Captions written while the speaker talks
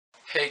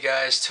Hey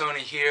guys, Tony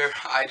here.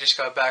 I just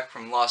got back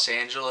from Los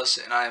Angeles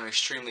and I am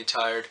extremely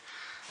tired,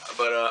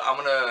 but I'm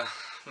gonna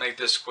make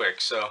this quick.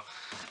 So,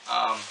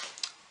 I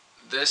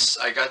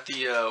got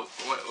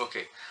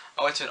okay,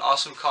 I went to an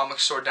awesome comic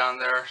store down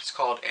there. It's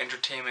called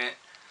Entertainment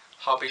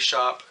Hobby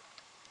Shop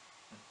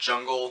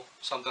Jungle,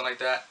 something like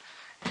that.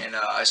 And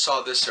I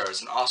saw this there.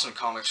 It's an awesome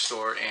comic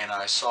store, and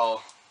I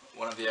saw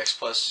one of the X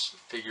Plus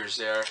figures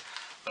there.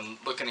 I'm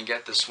looking to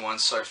get this one,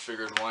 so I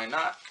figured why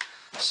not.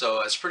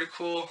 So it's pretty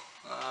cool.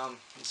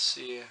 Let's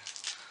see. I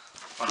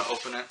want to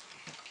open it.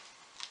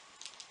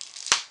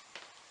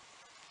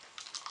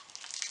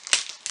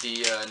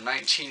 The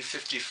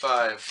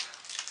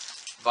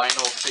 1955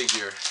 vinyl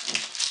figure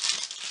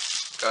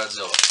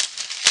Godzilla.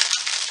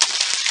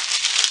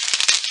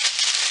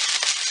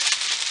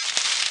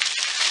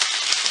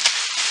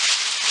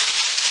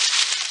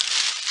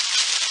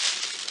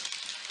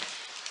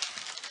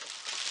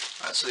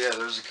 Alright, so yeah,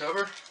 there's the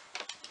cover.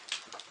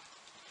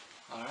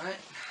 Alright.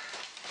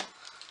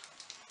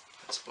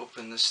 Let's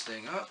open this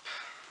thing up.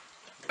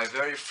 My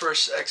very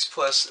first X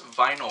Plus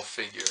vinyl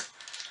figure.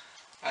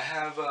 I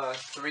have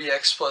 3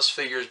 X Plus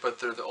figures, but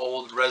they're the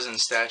old resin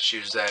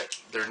statues that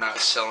they're not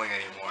selling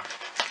anymore.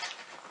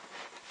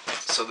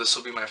 So this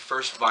will be my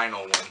first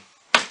vinyl one.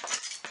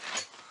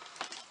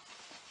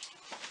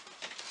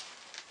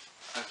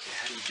 Okay,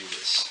 how do you do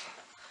this?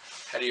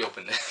 How do you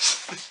open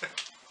this?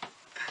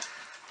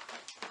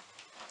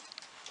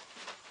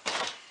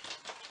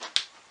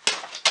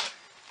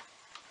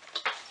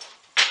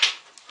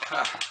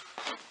 Huh.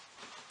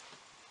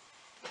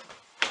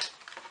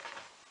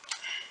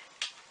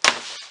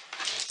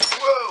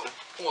 Whoa!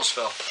 Almost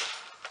fell.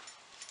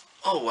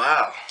 Oh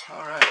wow.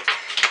 Alright.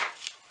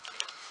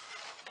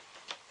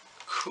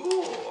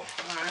 Cool.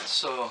 Alright,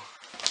 so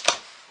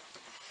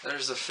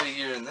there's the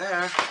figure in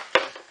there.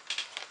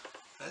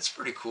 That's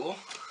pretty cool.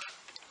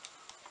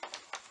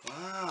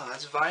 Wow,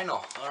 that's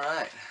vinyl.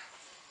 Alright.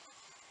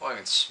 Oh, I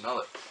can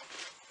smell it.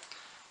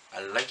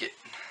 I like it.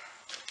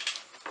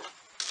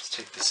 Let's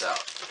take this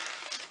out.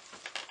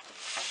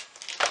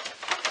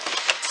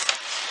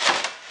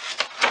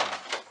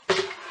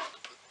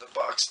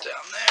 Down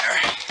there.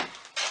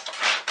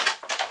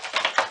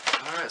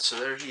 Alright, so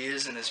there he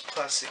is in his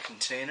plastic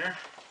container.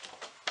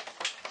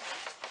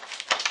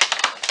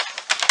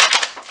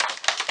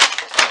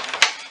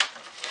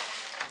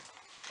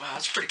 Wow,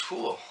 that's pretty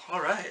cool.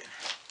 Alright.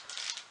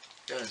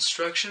 Got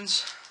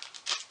instructions.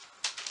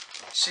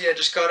 See, I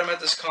just got him at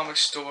this comic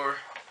store.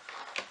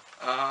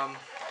 I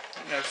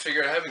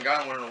figured I haven't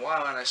gotten one in a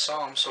while and I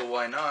saw him, so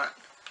why not?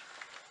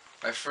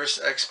 My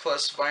first X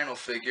Plus vinyl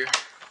figure.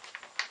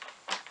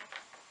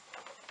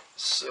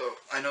 So,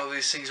 I know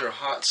these things are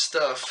hot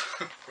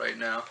stuff right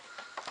now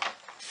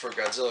for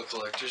Godzilla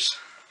collectors.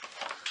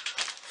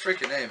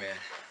 Freaking A, man.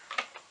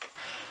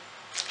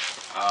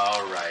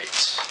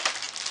 Alright.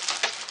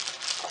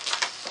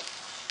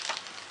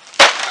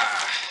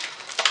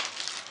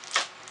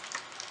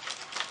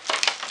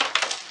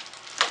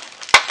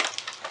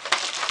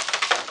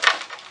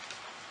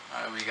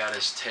 Alright, we got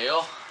his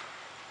tail.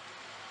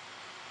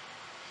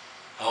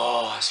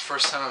 Oh, it's the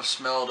first time I've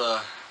smelled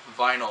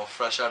vinyl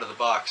fresh out of the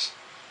box.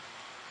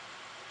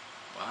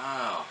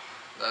 Wow,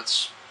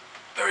 that's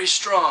very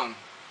strong.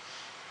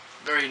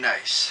 Very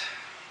nice.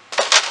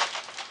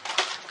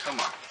 Come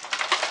on.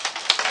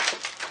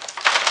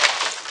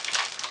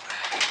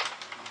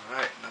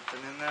 Alright,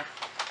 nothing in there.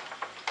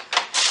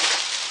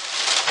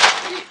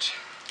 Neat.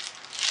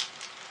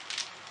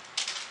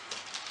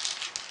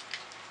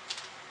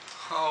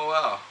 Oh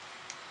wow.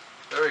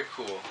 Very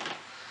cool.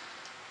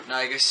 Now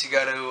I guess you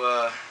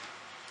gotta,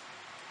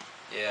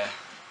 yeah.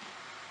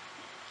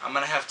 I'm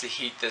gonna have to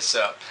heat this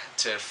up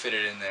to fit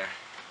it in there.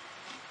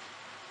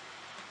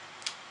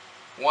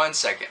 1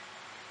 second.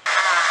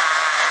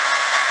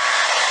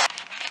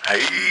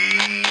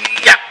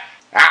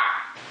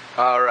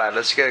 Alright,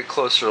 let's get a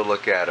closer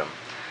look at him.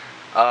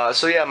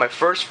 So yeah, my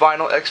first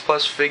vinyl X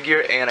Plus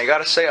figure, and I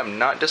gotta say I'm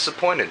not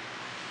disappointed.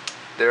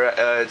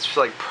 It's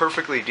like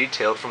perfectly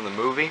detailed from the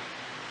movie.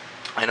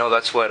 I know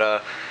that's what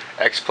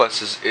X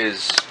Plus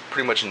is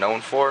pretty much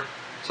known for.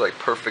 It's like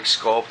perfect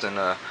sculpt and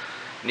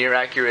near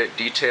accurate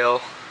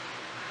detail,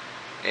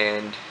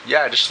 and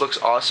yeah, it just looks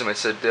awesome.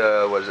 It's a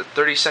what is it,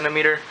 30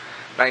 centimeter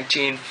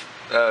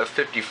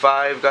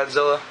 1955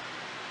 Godzilla.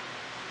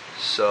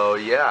 So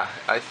yeah,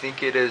 I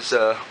think it was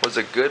a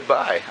good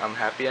buy. I'm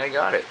happy I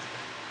got it.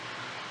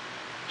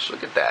 Just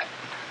look at that.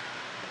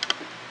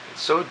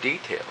 It's so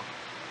detailed.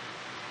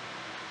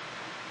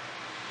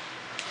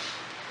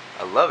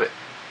 I love it.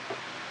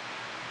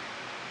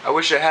 I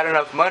wish I had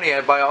enough money,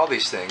 I'd buy all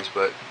these things,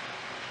 but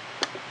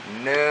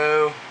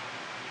no.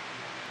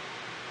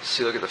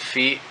 See, look at the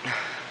feet.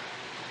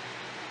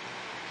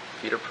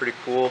 Feet are pretty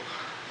cool.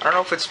 I don't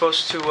know if it's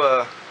supposed to,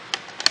 I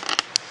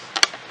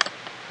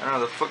don't know,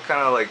 the foot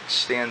kind of like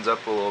stands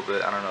up a little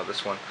bit. I don't know,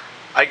 this one.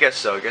 I guess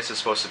so. I guess it's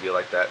supposed to be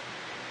like that.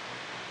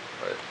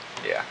 But,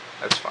 yeah,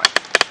 that's fine.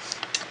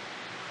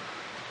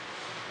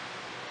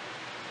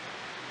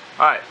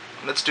 Alright,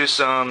 let's do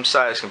some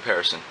size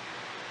comparison.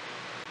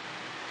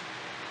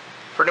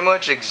 pretty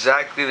much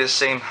exactly the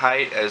same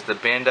height as the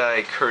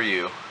Bandai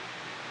Kuryu.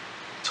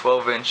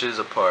 12 inches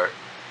apart.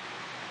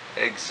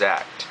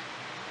 Exact.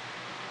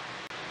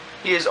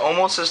 He is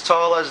almost as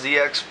tall as the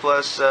X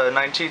Plus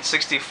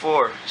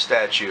 1964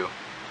 statue.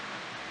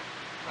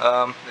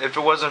 If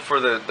it wasn't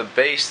for the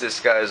base this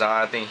guy's on,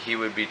 I think he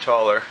would be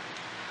taller.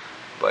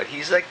 But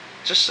he's like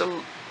just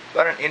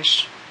about an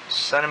inch,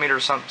 centimeter,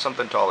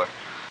 something taller.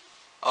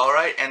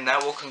 Alright, and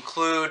that will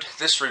conclude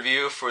this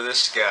review for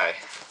this guy.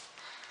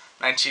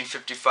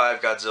 1955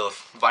 Godzilla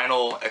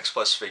vinyl X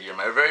Plus figure.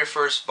 My very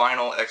first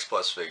vinyl X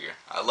Plus figure.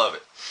 I love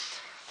it.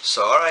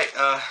 So, alright,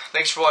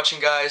 thanks for watching,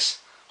 guys.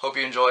 Hope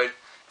you enjoyed.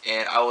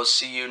 And I will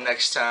see you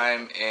next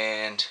time,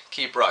 and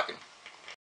keep rocking.